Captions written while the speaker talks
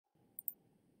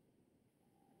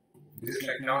Is it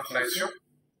like now slideshow?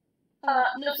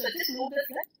 No, sir. Just move the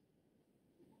slide.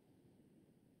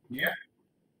 Yeah.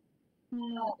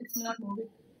 No, it's not moving.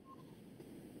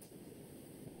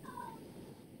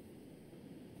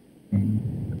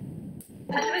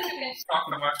 Otherwise, you can Talk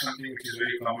about something which is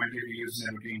very commonly used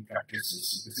in routine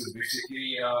practices. This is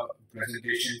basically a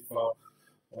presentation for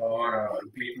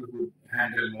people who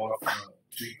handle more of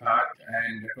tree part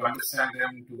and to understand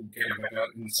them to get a better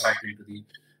insight into the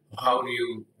how do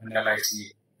you analyze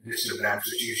the histograms,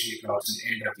 which usually plots the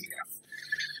end of the graph.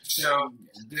 So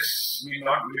this we'll be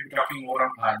talking more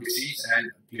on RBCs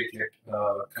and platelet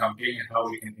counting and how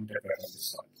we can interpret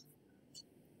this one.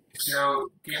 So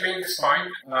keeping this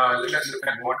point, let us look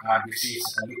at what RBCs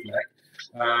look like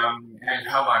and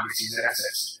how RBCs are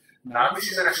assessed. Now,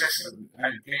 RBCs are assessed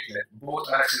and platelet both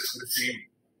are assessed with the same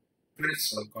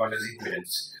principle called as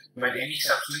impedance. When any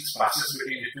substance passes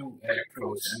between the two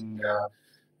electrodes and a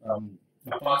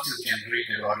pulse is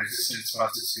generated or resistance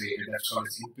pulse is created, that's called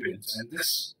as impedance. And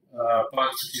this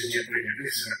pulse which is generated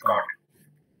is recorded.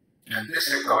 And this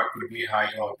record could be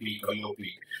high or peak or low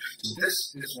peak. So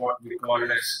this is what we call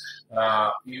as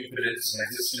impedance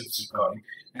resistance recording.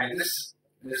 And this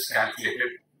is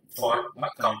calculated for a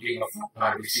counting of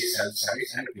RBC cell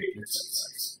size and platelet cell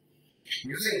size.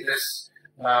 Using this,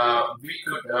 we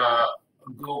could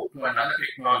go to another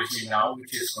technology now,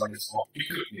 which is called as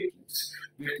optical platelets,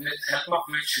 with the help of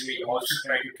which we also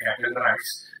try to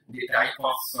categorize the type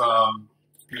of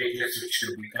platelets which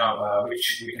we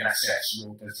can assess,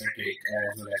 both aesthetic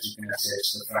as well as you can assess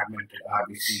the fragmented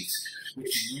RBCs, which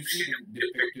is usually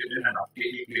depicted in an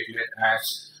optical platelet as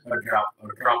a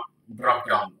drop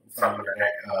down from the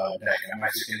diagram,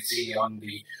 as you can see on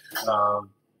the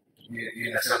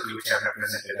in a circle which are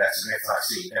represented as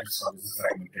RFRC, that is called the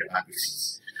fragmented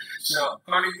RBCs. So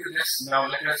according to this, now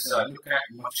let us look at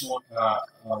much more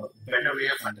better way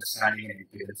of understanding an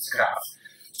impedance graph.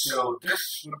 So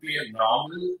this would be a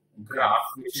normal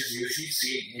graph which is usually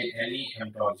seen in any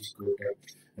hematological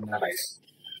analyzer.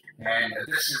 And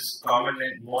this is common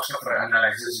in most of our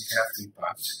analyzers which have three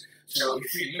parts. So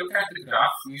if you look at the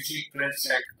graph, usually prints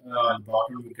like on the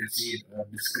bottom you can see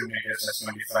discriminators as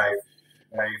 25,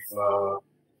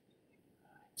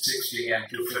 60 and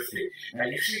 250.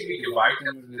 And usually we divide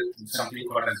them with something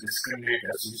called as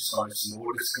discriminators, which is called as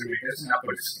lower discriminators and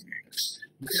upper discriminators.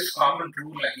 This is common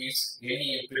rule against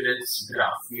any impedance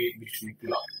graph which we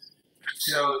plot.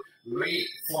 So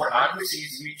for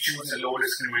RBCs, we choose a low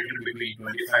discriminator between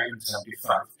 25 and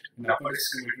 75, and upper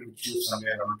discriminator we choose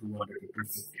somewhere around 200 to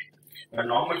 250. A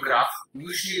normal graph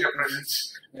usually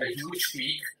represents a huge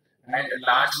peak, and a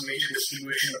large major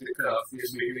distribution of the curve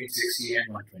is between 60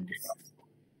 and 125.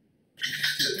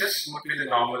 So this would be the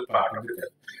normal part of the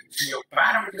curve. So your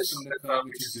parameters from the curve,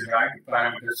 which is derived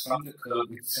parameters from the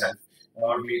curve itself,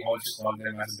 or we also call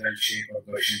them as bell shape or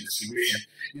Gaussian distribution,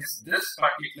 is this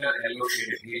particular yellow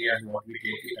shaded area is what we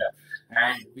take it up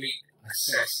and we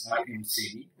assess our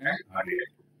MCV and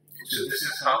RDL. So this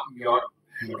is how your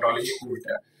hematology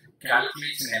filter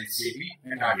calculates an MCV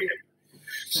and RDL.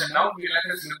 So now let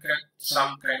us look at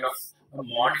some kind of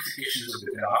modifications of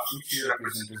the graph which is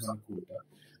represented on Coulter,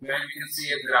 where you can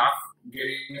see a graph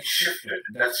getting shifted.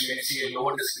 That's you can see a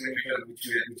lower discriminator which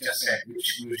I said,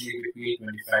 which usually between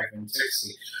 25 and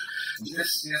 60.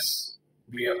 This is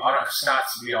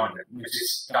starts beyond it, which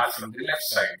starts from the left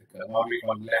side of the curve, what we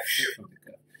call left shift of the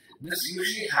curve. This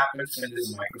usually happens when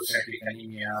there's microcytic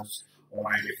anemias or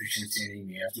iron deficiency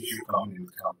anemias, which you commonly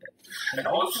encounter. And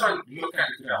also look at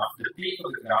the graph, the peak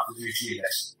of the graph is usually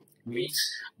less. Means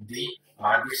the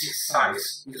RBC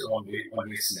size is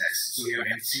always less. So your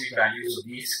MCV values of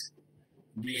these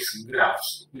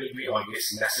graphs will be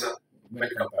always lesser when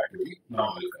compared to the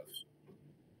normal curve.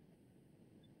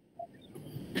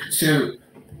 So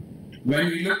when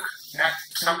we look at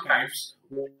sometimes,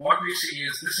 what we see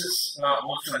is this is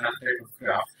also another type of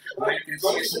graph where you can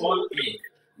see a small peak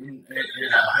in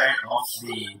ahead of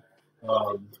the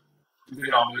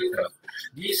normal curve.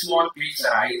 These small peaks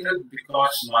are either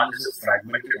because one is a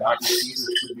fragmented RBCs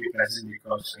which could be present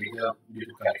because either due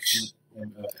to correction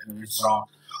is wrong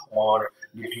or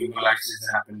due to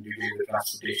hemolysis happen due to the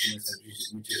transportation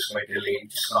which is quite delayed,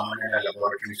 which is common in our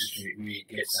laboratories which we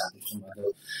get samples from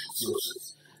other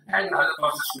sources. And other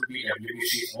causes could be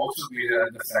WBCs, also be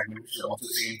the fragment, which is also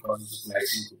same causes of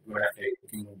lysine could have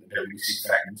taken the WBC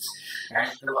fragments. And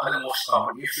the other most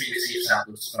common, if we receive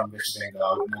samples from West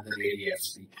Bengal and other areas,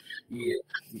 the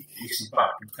eastern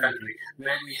part of the country,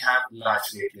 where we have large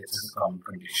platelets as a common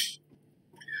condition.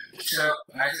 So,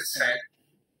 as I said,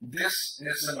 this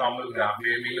is a normal graph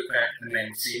where we look at an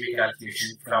MCV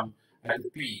calculation from at the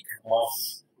peak of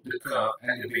the curve curve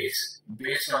and the base.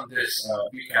 Based on this,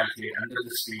 we calculate under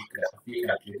this peak graph, we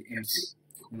calculate the MC.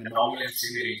 And the normal MC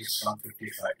ranges from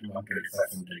 55 to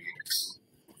 125 milliliters.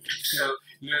 So,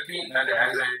 looking at,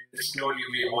 as I just told you,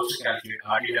 we also calculate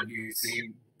RDW,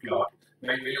 same plot.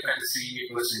 When we look at the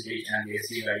CV percentage and the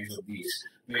SD values of these,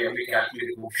 where we calculate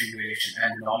the coefficient variation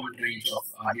and the normal range of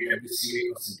RDW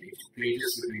CV percentage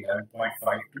ranges between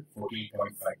 11.5 to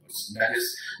 14.5%. That is,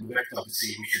 the width of the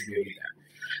CV should be really that.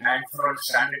 And for a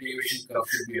standard deviation curve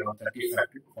should be around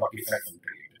 35 to 45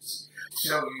 milliliters.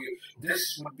 So,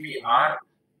 this would be our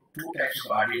two types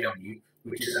of RDW,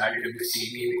 which is RDW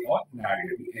CV or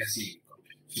RDW SD.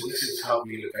 So, this is how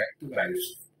we look at the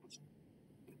values.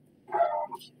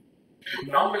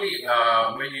 Normally,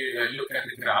 when you look at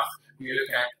the graph, you look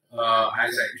at,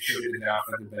 as I showed you the graph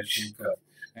of the Belgian curve,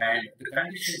 and the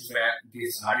conditions where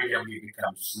this RDW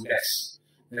becomes less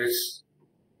is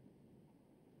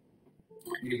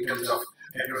in terms of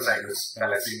heterozygous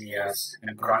thalassemias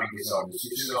and chronic disorders,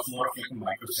 which is of more like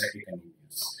microcytic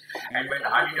anemias. And when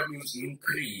RDW is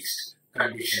increased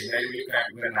condition, where we look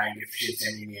at when iron deficiency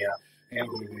anemia,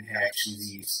 hemoglobin H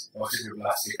disease, or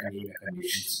sideroblastic anemia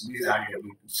conditions, these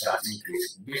RDW starts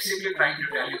increasing. Basically trying to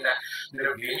tell you that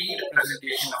there are varied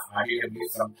representation of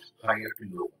RDW from higher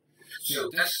to lower. So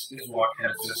this is what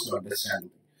helps us to understand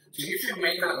it. So if you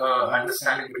make an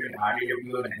understanding between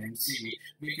RDW and MCV,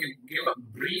 we can give a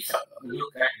brief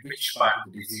look at which part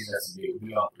of the disease does it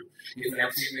belong to. If an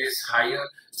MCV is higher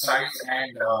size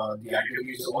and the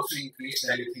RDW is also increased,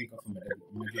 then you think of a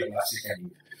megaloblastic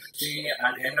anemia. So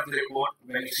at the end of the report,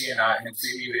 when you see an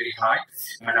MCV very high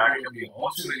and RDW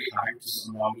also very high, which is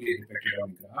normally depicted on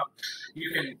the graph, you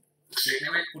can straight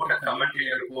away put a comment in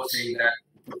your report saying that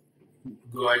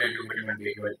go ahead and do vitamin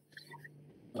B12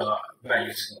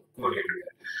 values correlated with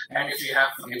that. And if you have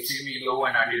MCV low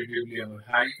and RDW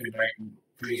high, you can write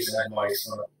please advise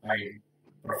for high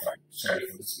profile study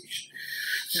for this patient.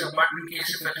 So, but in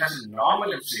case if it has a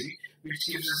normal MCV, which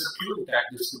gives us a clue that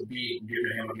this could be due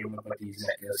to hemoglobinopathies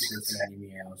like sickle cell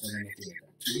anemia or anything like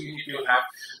that. So we need to have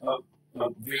a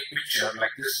big picture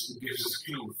like this gives us a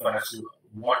clue for us to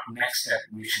what next step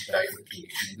we should try for the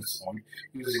clinician at this point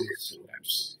using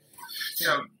histograms.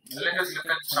 So let us look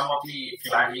at some of the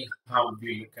flagging, how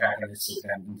we look at an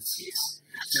histogram in this case.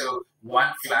 So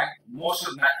one flag, most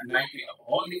of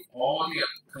all the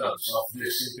curves of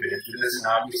this impedance, whether it's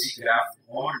an RBC graph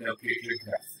or the platelet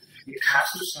graph, it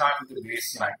has to start with the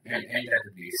baseline and end at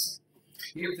the baseline.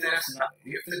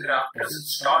 If the graph doesn't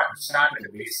start at the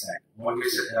baseline,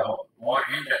 always or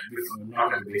end at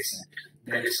not at the baseline,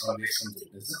 then it's always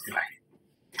considered as a flag.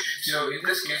 So in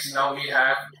this case, now we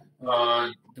have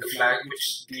the flag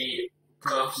which the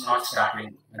curve's not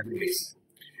starting at the baseline.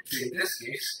 So in this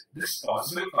case, this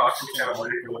possible cause, which I've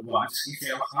already told once, if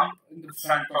you have a hump in the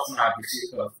front of an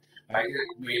RBC curve, either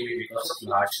maybe because of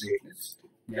large platelets,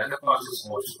 the other cause is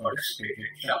also called as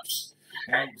platelet clumps.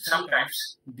 And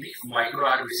sometimes the micro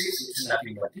RBCs, which is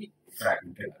nothing but the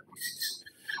fragmented RBCs.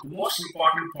 The most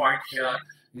important point here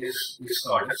is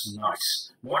called as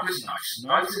noise. What is noise?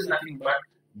 Noise is nothing but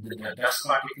the dust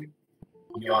particle.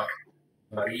 Your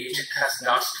reagent has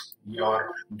dust,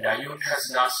 your diode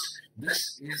has dust.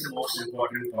 This is the most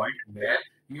important point where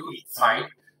you will find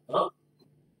a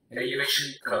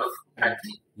elevation curve at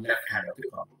the left hand of the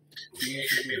column. So you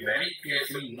should be very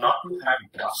careful not to have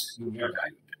dust in your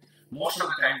diode. Most of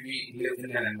the time we live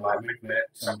in an environment where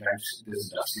sometimes there is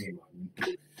dusty environment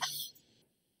too.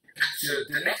 So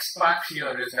the next part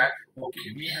here is that,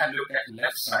 okay, we have looked at the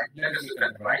left side, let us look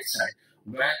at the right side,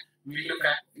 where we look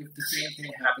at if the same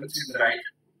thing happens if the right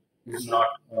is not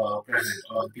present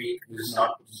or the peak is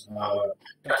not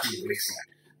touching the baseline.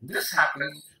 This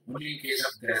happens only in case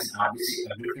of there is an RBC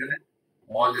agglutinin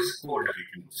or there is a cold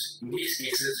agglutinin. In these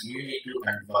cases, you need to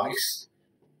advise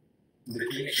the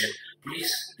clinician,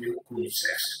 please do Cool's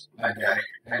test, direct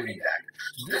and indirect.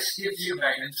 So this gives you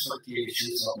guidance for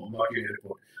clinicians about your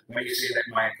report. When you say that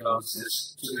my curve is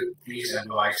this, so please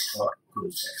advise for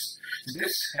Cool's test. So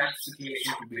this helps the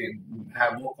clinician to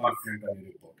have more confidence on the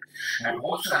report. And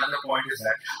also another point is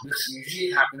that this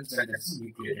usually happens when there's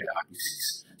nucleated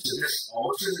RBCs. So this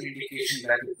also is an indication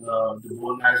that the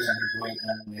bone marrow is undergoing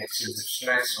an extensive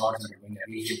stress or is undergoing a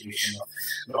regeneration of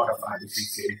a lot of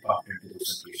RBCs getting pumped into the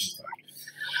circulation part.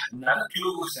 Another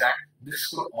clue is that this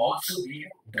could also be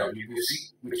a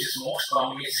WBC, which is most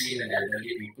commonly seen in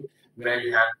elderly people where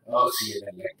you have a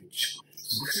CNN-like picture.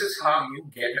 So this is how you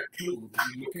get a clue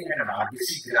looking at an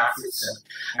RBC graph itself.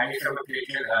 And if you have a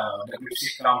platelet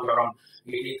WBC count around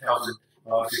 18,000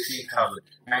 or 16,000,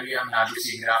 and you have an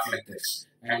RBC graph like this,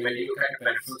 and when you look at a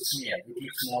peripheral smear, it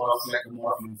looks more of like a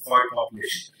more lymphoid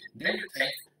population, then you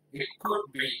think it could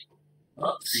be a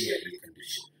CLD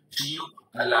condition. So you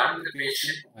alarm the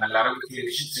patient, alarm the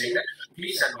clinician, saying that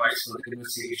please advise further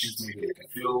investigations, maybe like a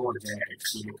flow or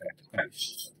genetics to look at the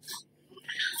conditions.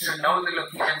 So now they're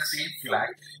looking at the same flag.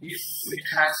 If it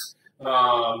has,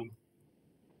 we'll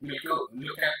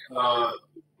look at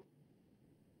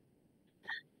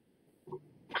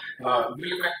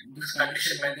this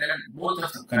condition when there are both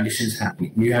of the conditions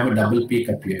happening. You have a double peak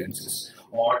appearances,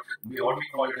 or we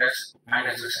call it as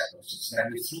anisocytosis. That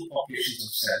means two populations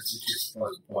of cells which is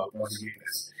possibly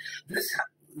present. This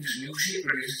usually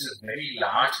produces a very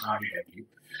large RDW,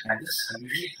 and this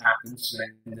usually happens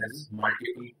when there is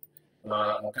multiple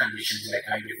conditions like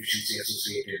iron deficiency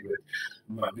associated with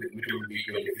vitamin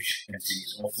B12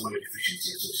 deficiencies or folate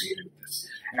deficiency associated with this.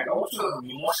 And also,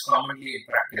 most commonly in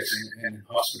practice in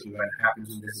hospital, when it happens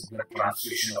when there is blood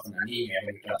transfusion of an anemia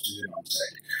when transfusion on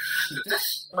site. So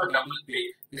this double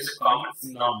peak is a common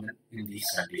phenomenon in these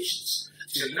conditions.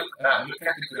 So look at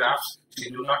the graphs. So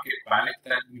do not get panicked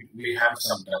that we have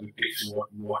some double peaks.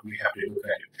 What we have to look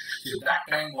at it. So that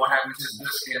time, what happens is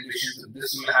this condition,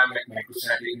 this will have like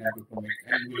microstatic and hyperchromic,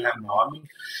 and we'll have normal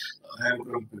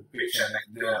hemoglobin picture like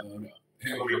the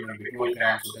hemoglobin will be 12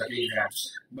 grams or 13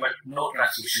 grams, but no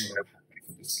transfusion will happen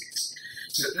for this case.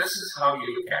 So this is how you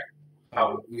look at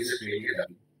how is it really a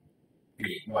double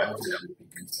peak? Why was it double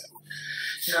peak itself?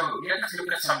 So let us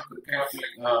look at some kind of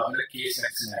like other case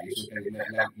scenarios that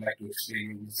I like to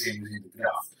explain the same as in the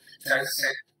graph. So as I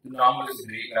said, the normal is the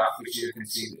gray graph, which you can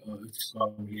see it's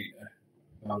probably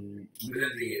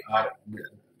within the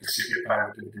restricted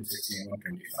parameter within 16 and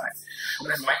 125.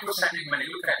 Whereas microstatic, when you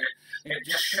look at it, it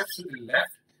just shifts to the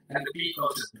left and the peak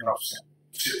also drops down.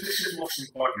 So this is most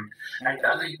important. And the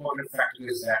other important factor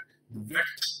is that the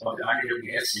width of the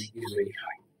RDWSD is very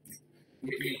high.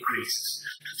 It increases.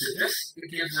 So this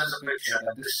gives us a picture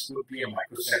that this could be a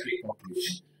microstatic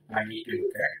population. I need to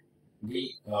look at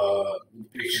the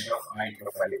patient of eye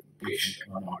profile patient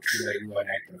or not. Should I do an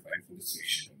eye profile for this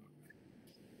patient or not?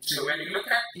 So when you look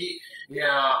at the,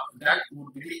 that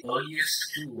would be the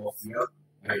earliest clue of your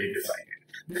identifying it.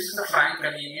 This is the frank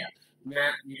anemia,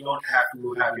 where you don't have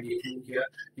to have any clue here.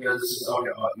 Here, this is all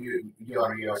your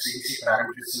CDC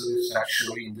parameters. So you start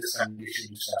showing in this condition,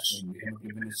 you start showing the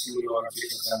hemoglobin is 6 or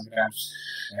 7 grams,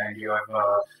 and you have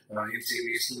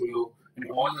NCV studio,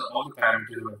 and all the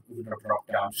parameters will drop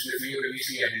down. So if you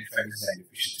easily identify this eye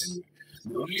deficiency.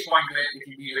 The only point where it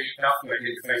will be very tough to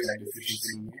identify eye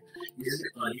deficiency is in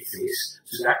the early phase.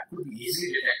 So that could be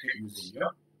easily detected using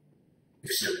your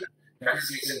histogram. That is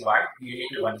the reason why you need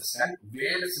to understand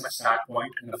where is my start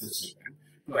point in a histogram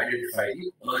to identify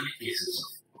the early cases of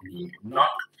anemia, not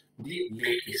the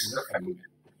late cases of anemia.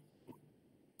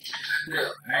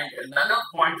 And another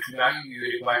point why you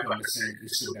require to understand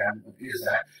histogram is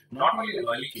that not only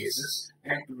early cases,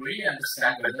 and to really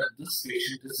understand whether this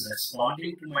patient is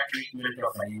responding to my treatment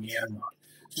of anemia or not.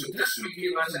 So this will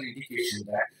give us an indication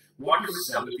that what is this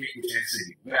double peak which I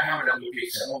see? Where I have a double peak,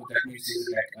 oh, that means it's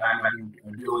like I'm having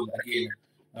dual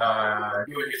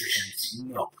deficiency.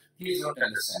 No, please don't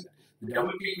understand that. The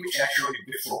double peak which I showed you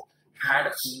before had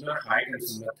a similar height and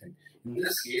similar thing. In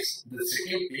this case, the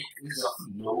second peak is of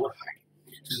lower height.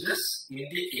 So this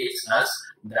indicates us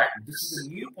that this is a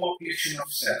new population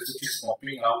of cells which is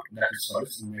popping out, that is called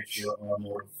immature or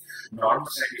more normal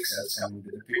static cells coming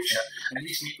to the picture, and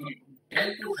these people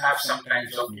tend to have some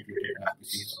kinds of mutated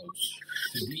RBCs also.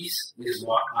 So these is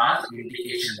what are the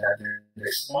indication that the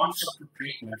response of the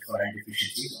treatment for eye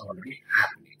deficiency is already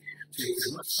happening. So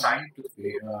it's a good sign to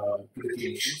the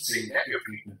clinician saying that your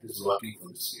treatment is working for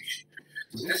this patient.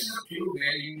 So this is a clue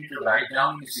where you need to write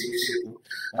down the CDC report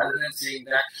rather than saying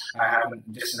that I have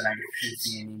just an eye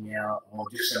deficiency anemia or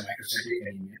just a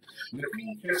microstatic anemia.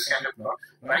 Looking at your scatter plot,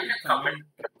 write a comment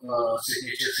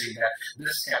signature saying that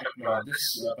this scatter plot,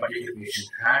 this particular patient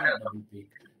had a double peak,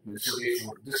 so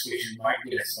therefore this patient might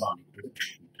be responding to the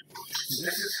treatment. So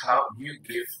this is how you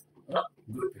give a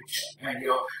good picture. And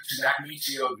so that means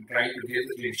you're trying to give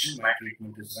the clinician my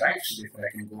treatment is right, so therefore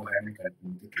I can go ahead and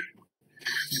continue the treatment.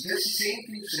 So this is the same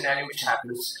thing scenario which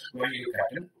happens when you look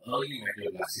at an early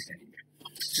megaloblastic anemia.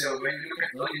 So when you look at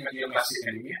early megaloblastic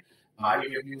anemia,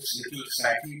 RDWs little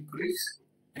slightly increase,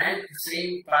 and the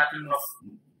same pattern of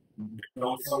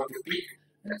downfall of the peak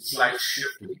and slight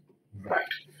shift to the right.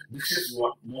 This is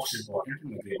what most important in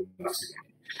megaloblastic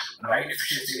anemia. Eye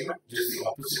deficiency anemia, this is the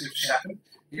opposite which happens.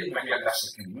 In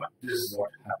megaloblastic anemia, this is what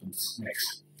happens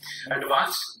next.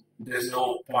 Advanced, there's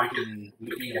no point in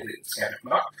looking at the scatter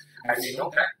plot. As you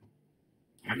know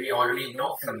that, we already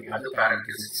know from the other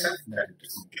parameters itself that it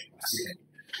is megaloblastic anemia.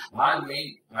 Our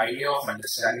main idea of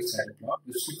understanding scatter plot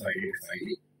is to identify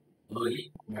the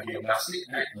early megaloblastic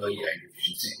and early eye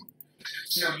deficiency anemia.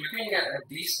 So looking at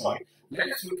these points, let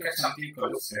us look at something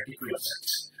called as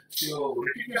reticulocytes. So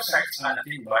reticulocytes are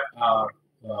nothing but our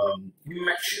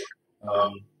immature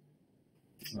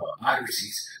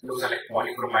RBCs. Those are like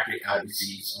polychromatic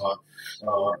RBCs or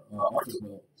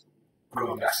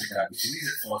chromoplastic RBCs. These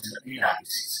are falls in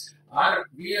RBCs.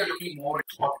 We are looking more at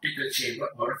optical chamber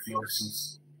or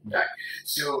fluorescence dye.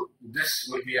 So this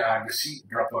will be RBC,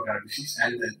 dropout RBCs,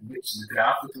 and then which the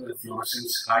graph with the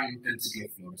fluorescence, high intensity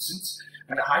of fluorescence,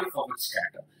 and a high forward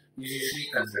scatter is usually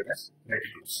considered as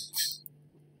reticulocytes.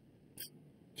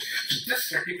 So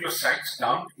this reticulocytes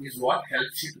count is what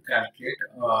helps you to calculate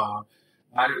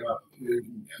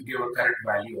give a correct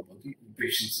value about the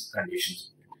patient's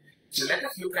conditions. So let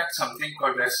us look at something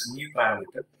called as new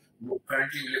parameter.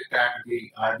 Currently, we look at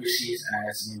the RBCs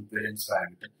as an impedance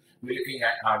parameter. We're looking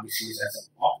at RBCs as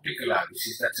optical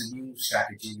RBCs. That's a new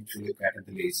strategy which we look at in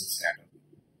the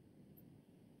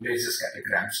laser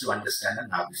scattergrams to understand an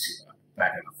RBC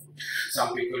pattern.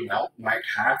 Some people now might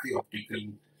have the optical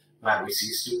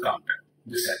RBCs to counter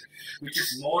this, which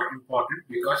is more important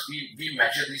because we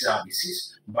measure these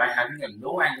RBCs by having a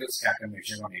low angle scatter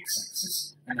measure on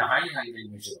x-axis and a high angle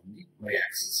measure on the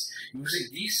y-axis. Using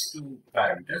these two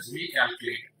parameters, we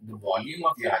calculate the volume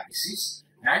of the RBCs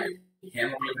and the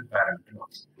hemoglobin parameter of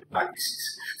the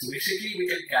RBCs. So basically, we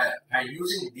can, and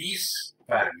using these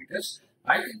parameters,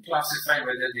 I can classify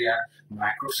whether they are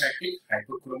macrocytic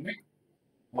hypochromic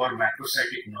or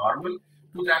macrocytic normal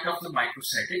to that of the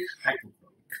microcytic hypochromic.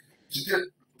 So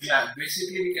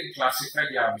basically, we can classify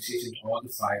the RBCs into all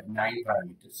the 9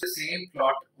 parameters. The same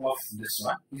plot of this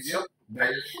one is your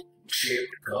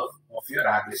bell-shaped curve of your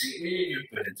RBC in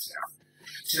impedance graph.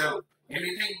 So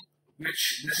anything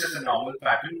which this is a normal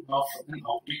pattern of an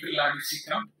optical RBC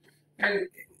count, and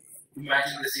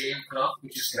imagine the same curve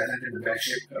which is present in the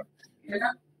bell-shaped curve in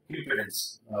an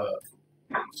impedance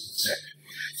set.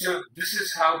 So this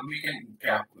is how we can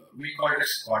we call it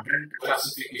as quadrant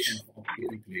classification of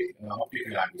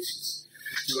optical RBCs.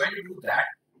 So when you do that,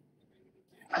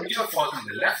 whichever falls on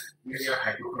the left is your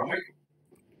hypochromic,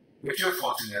 whichever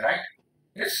falls on the right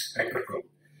is hyperchromic,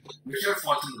 whichever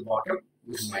falls on the bottom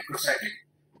is microcytic,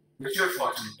 whichever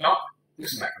falls on the top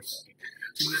is macrocytic.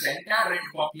 So this entire red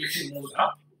population moves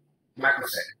up,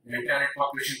 macrocytic. The entire red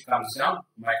population comes down,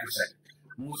 microcytic.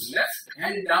 Moves left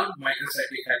and down,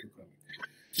 microcytic, hypochromic.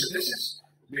 So this is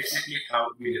basically how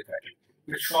we look at it.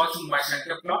 Which falls in my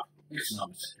center plot is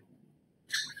normocytic.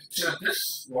 So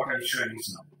this, what I'm showing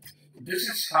is now. This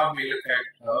is how we look at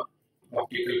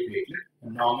optical platelet, a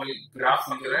normal graph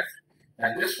on the left,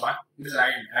 and this one is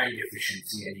iron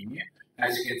deficiency anemia.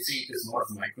 As you can see, it is more of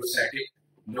microcytic,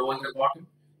 low on the bottom,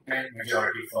 and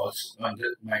majority falls on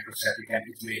the microcytic, and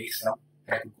it varies from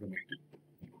hypochromic to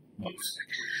monocytic.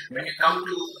 When you come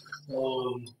to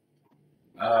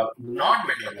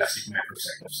non-megaloblastic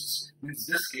macrocytosis, in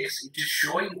this case, it is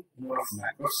showing more of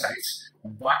macrocytes,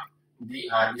 but the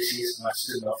RBCs are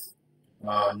still of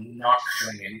not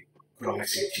showing any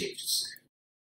chromacy changes.